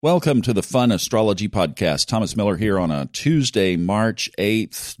Welcome to the Fun Astrology Podcast. Thomas Miller here on a Tuesday, March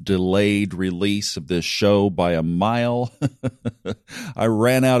 8th, delayed release of this show by a mile. I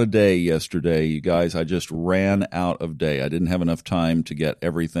ran out of day yesterday, you guys. I just ran out of day. I didn't have enough time to get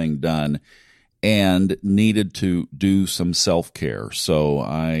everything done and needed to do some self-care. So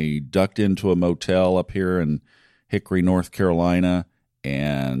I ducked into a motel up here in Hickory, North Carolina,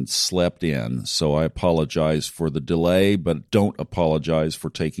 and slept in. So I apologize for the delay, but don't apologize for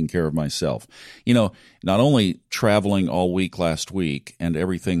taking care of myself. You know, not only traveling all week last week and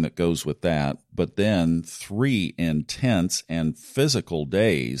everything that goes with that, but then 3 intense and physical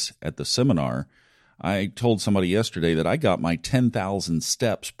days at the seminar. I told somebody yesterday that I got my 10,000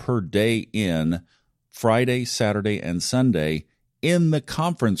 steps per day in Friday, Saturday, and Sunday in the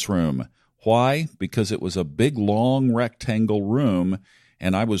conference room. Why? Because it was a big, long rectangle room,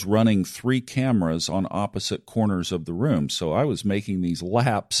 and I was running 3 cameras on opposite corners of the room. So I was making these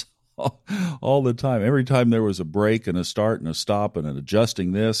laps all the time. Every time there was a break and a start and a stop and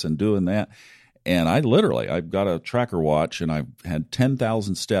adjusting this and doing that. And I've got a tracker watch, and I had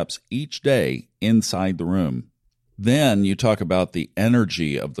 10,000 steps each day inside the room. Then you talk about the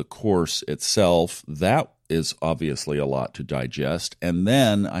energy of the course itself. That is obviously a lot to digest. And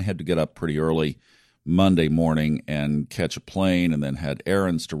then I had to get up pretty early Monday morning and catch a plane, and then had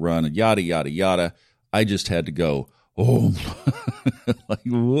errands to run and yada, yada, yada. I just had to go, like,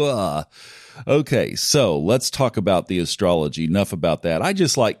 whoa. Okay, so let's talk about the astrology. Enough about that. I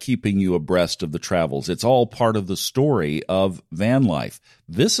just like keeping you abreast of the travels. It's all part of the story of van life.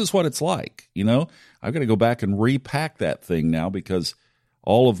 This is what it's like, you know? I've got to go back and repack that thing now because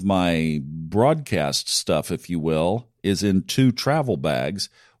all of my broadcast stuff, if you will, is in 2 travel bags.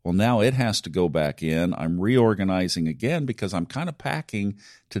 Well, now it has to go back in. I'm reorganizing again because I'm kind of packing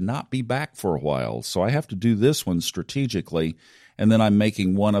to not be back for a while. So I have to do this one strategically. And then I'm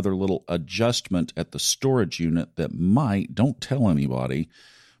making one other little adjustment at the storage unit that might, don't tell anybody,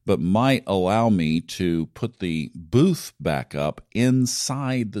 but might allow me to put the booth back up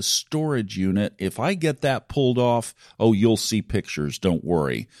inside the storage unit. If I get that pulled off, oh, you'll see pictures, don't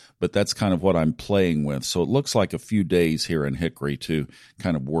worry. But that's kind of what I'm playing with. So it looks like a few days here in Hickory to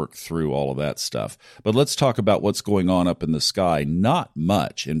kind of work through all of that stuff. But let's talk about what's going on up in the sky. Not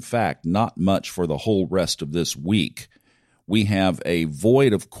much. In fact, not much for the whole rest of this week. We have a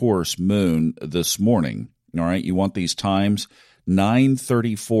void of course moon this morning. All right, you want these times?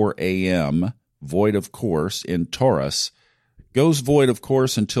 9:34 a.m., void of course in Taurus, goes void of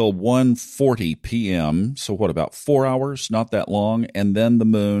course until 1:40 p.m., so what, about 4 hours? Not that long, and then the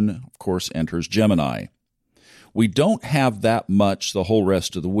moon, of course, enters Gemini. We don't have that much the whole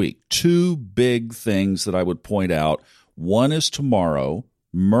rest of the week. 2 big things that I would point out. One is tomorrow.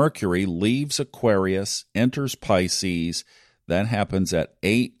 Mercury leaves Aquarius, enters Pisces. That happens at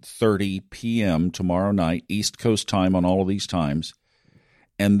 8:30 p.m. tomorrow night, East Coast time on all of these times.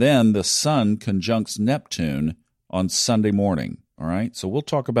 And then the Sun conjuncts Neptune on Sunday morning, all right? So we'll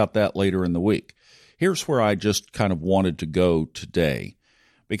talk about that later in the week. Here's where I just kind of wanted to go today,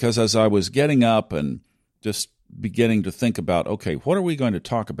 because as I was getting up and just beginning to think about, okay, what are we going to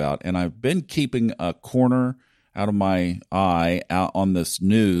talk about? And I've been keeping a corner out of my eye out on this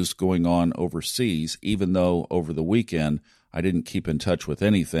news going on overseas, even though over the weekend I didn't keep in touch with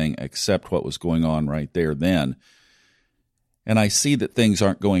anything except what was going on right there then. And I see that things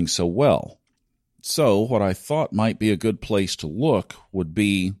aren't going so well. So what I thought might be a good place to look would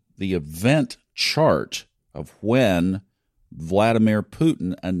be the event chart of when Vladimir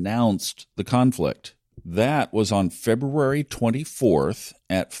Putin announced the conflict. That was on February 24th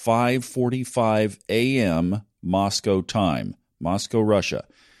at 5:45 a.m. Moscow time, Moscow, Russia.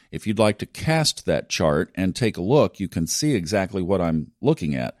 If you'd like to cast that chart and take a look, you can see exactly what I'm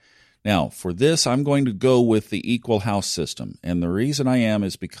looking at. Now, for this, I'm going to go with the equal house system. And the reason I am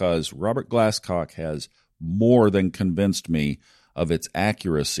is because Robert Glasscock has more than convinced me of its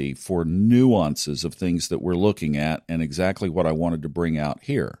accuracy for nuances of things that we're looking at and exactly what I wanted to bring out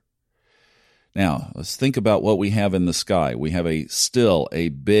here. Now, let's think about what we have in the sky. We have still a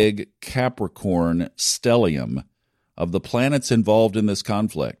big Capricorn stellium of the planets involved in this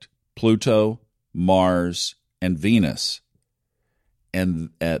conflict: Pluto, Mars, and Venus. And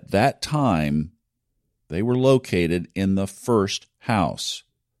at that time, they were located in the first house.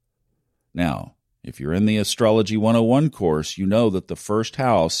 Now, if you're in the Astrology 101 course, you know that the first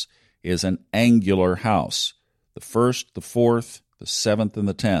house is an angular house. The first, the fourth, the seventh, and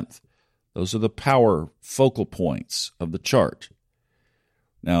the 10th. Those are the power focal points of the chart.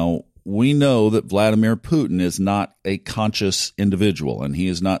 Now, we know that Vladimir Putin is not a conscious individual, and he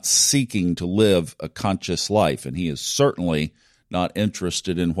is not seeking to live a conscious life, and he is certainly not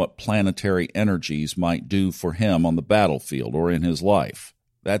interested in what planetary energies might do for him on the battlefield or in his life.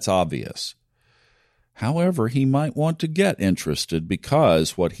 That's obvious. However, he might want to get interested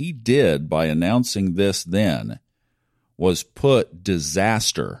because what he did by announcing this then was put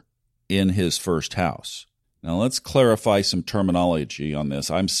disaster in his first house. Now, let's clarify some terminology on this.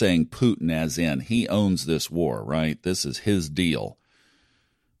 I'm saying Putin as in he owns this war, right? This is his deal.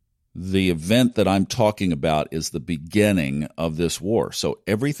 The event that I'm talking about is the beginning of this war. So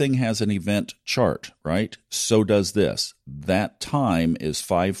everything has an event chart, right? So does this. That time is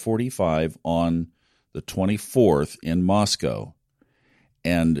 5:45 on the 24th in Moscow.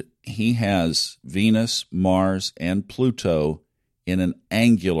 And he has Venus, Mars, and Pluto in an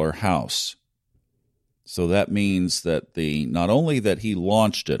angular house. So that means that not only that he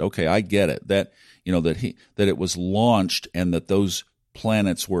launched it, okay, I get it, that it was launched and that those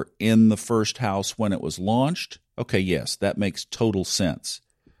planets were in the first house when it was launched. Okay, yes, that makes total sense.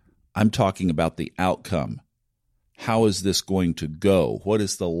 I'm talking about the outcome. How is this going to go? What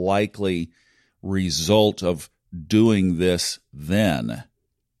is the likely result of doing this then?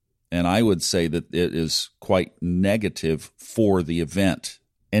 And I would say that it is quite negative for the event.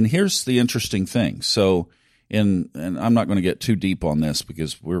 And here's the interesting thing. So, and I'm not going to get too deep on this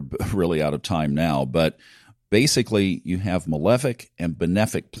because we're really out of time now, but basically you have malefic and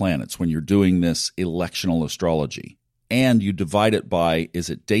benefic planets when you're doing this electional astrology. And you divide it by, is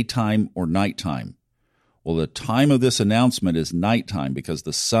it daytime or nighttime? Well, the time of this announcement is nighttime because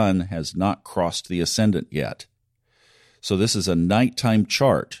the sun has not crossed the ascendant yet. So this is a nighttime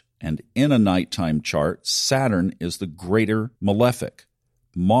chart. And in a nighttime chart, Saturn is the greater malefic.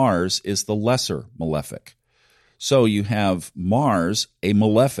 Mars is the lesser malefic. So you have Mars, a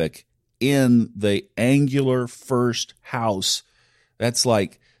malefic, in the angular first house. That's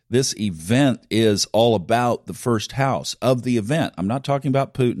like this event is all about the first house of the event. I'm not talking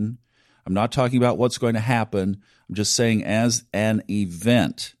about Putin. I'm not talking about what's going to happen. I'm just saying as an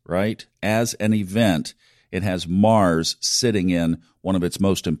event, right? As an event, it has Mars sitting in one of its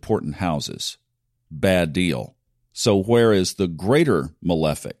most important houses. Bad deal. So where is the greater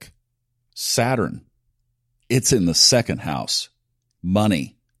malefic? Saturn. It's in the second house.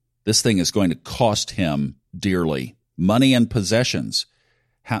 Money. This thing is going to cost him dearly. Money and possessions.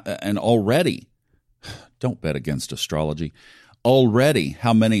 And already, don't bet against astrology, already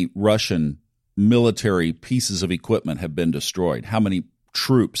how many Russian military pieces of equipment have been destroyed? How many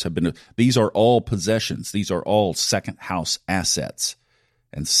troops have been? These are all possessions. These are all second house assets.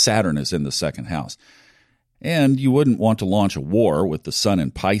 And Saturn is in the second house. And you wouldn't want to launch a war with the sun in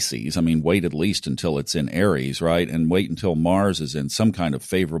Pisces. I mean, wait at least until it's in Aries, right? And wait until Mars is in some kind of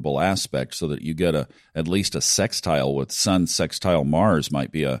favorable aspect so that you get at least a sextile with Sun sextile Mars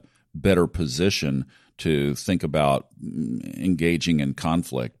might be a better position to think about engaging in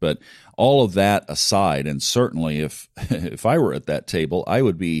conflict. But all of that aside, and certainly if I were at that table, I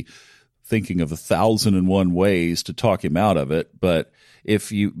would be thinking of 1,001 ways to talk him out of it. But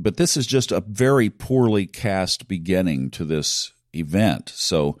this is just a very poorly cast beginning to this event.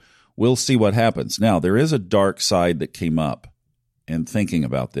 So we'll see what happens. Now, there is a dark side that came up in thinking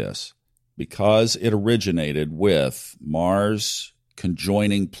about this because it originated with Mars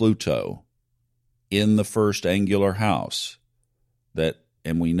conjoining Pluto in the first angular house.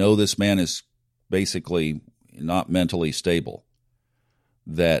 And we know this man is basically not mentally stable,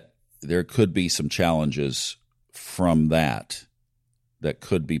 that there could be some challenges from that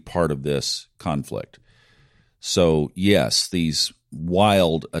could be part of this conflict. So, yes, these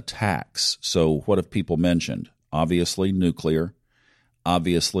wild attacks. So what have people mentioned? Obviously, nuclear,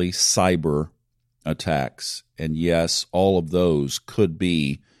 obviously, cyber attacks. And yes, all of those could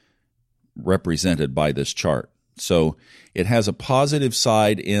be represented by this chart. So it has a positive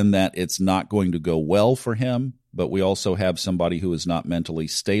side in that it's not going to go well for him, but we also have somebody who is not mentally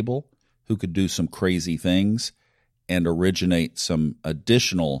stable, who could do some crazy things and originate some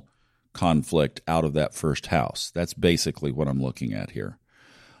additional conflict out of that first house. That's basically what I'm looking at here.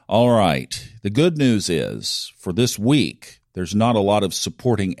 All right. The good news is, for this week, there's not a lot of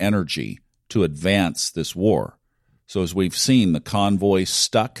supporting energy to advance this war. So as we've seen, the convoy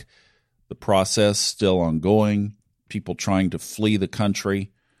stuck, the process still ongoing, people trying to flee the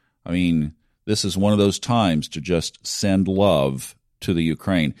country. I mean, this is one of those times to just send love to the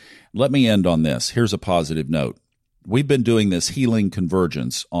Ukraine. Let me end on this. Here's a positive note. We've been doing this Healing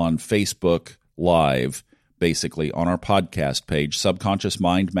Convergence on Facebook Live, basically on our podcast page, Subconscious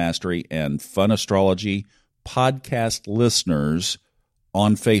Mind Mastery and Fun Astrology podcast listeners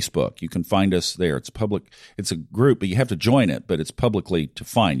on Facebook. You can find us there. It's public. It's a group, but you have to join it, but it's publicly to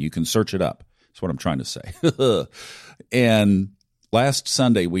find. You can search it up. That's what I'm trying to say. And Last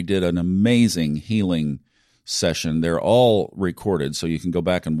Sunday, we did an amazing healing session. They're all recorded, so you can go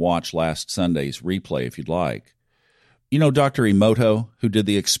back and watch last Sunday's replay if you'd like. You know Dr. Emoto, who did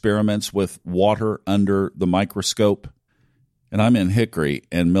the experiments with water under the microscope? And I'm in Hickory,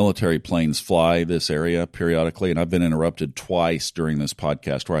 and military planes fly this area periodically, and I've been interrupted twice during this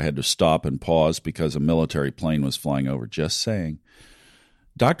podcast where I had to stop and pause because a military plane was flying over. Just saying.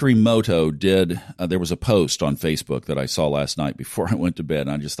 Dr. Emoto did, there was a post on Facebook that I saw last night before I went to bed,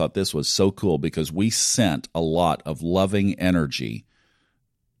 and I just thought this was so cool because we sent a lot of loving energy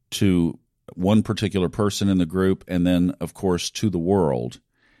to one particular person in the group and then, of course, to the world.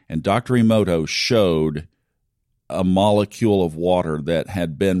 And Dr. Emoto showed a molecule of water that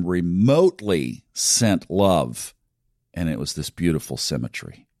had been remotely sent love, and it was this beautiful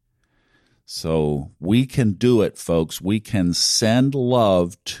symmetry. So we can do it, folks. We can send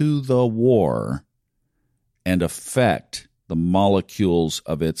love to the war and affect the molecules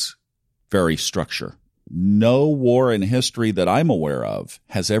of its very structure. No war in history that I'm aware of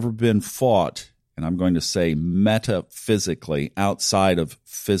has ever been fought, and I'm going to say metaphysically, outside of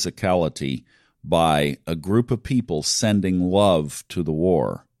physicality, by a group of people sending love to the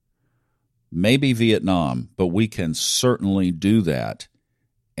war. Maybe Vietnam, but we can certainly do that,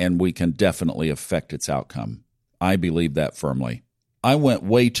 and we can definitely affect its outcome. I believe that firmly. I went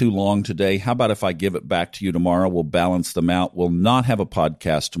way too long today. How about if I give it back to you tomorrow? We'll balance them out. We'll not have a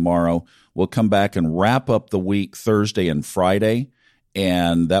podcast tomorrow. We'll come back and wrap up the week Thursday and Friday,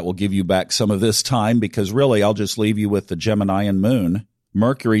 and that will give you back some of this time because really I'll just leave you with the Geminian moon.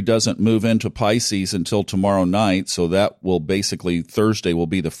 Mercury doesn't move into Pisces until tomorrow night, so that will basically, Thursday will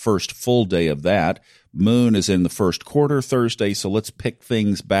be the first full day of that. Moon is in the first quarter Thursday, so let's pick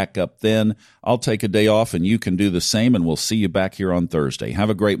things back up then. I'll take a day off, and you can do the same, and we'll see you back here on Thursday. Have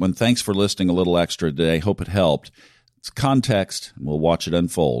a great one. Thanks for listening a little extra today. Hope it helped. It's context, and we'll watch it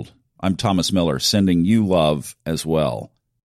unfold. I'm Thomas Miller, sending you love as well.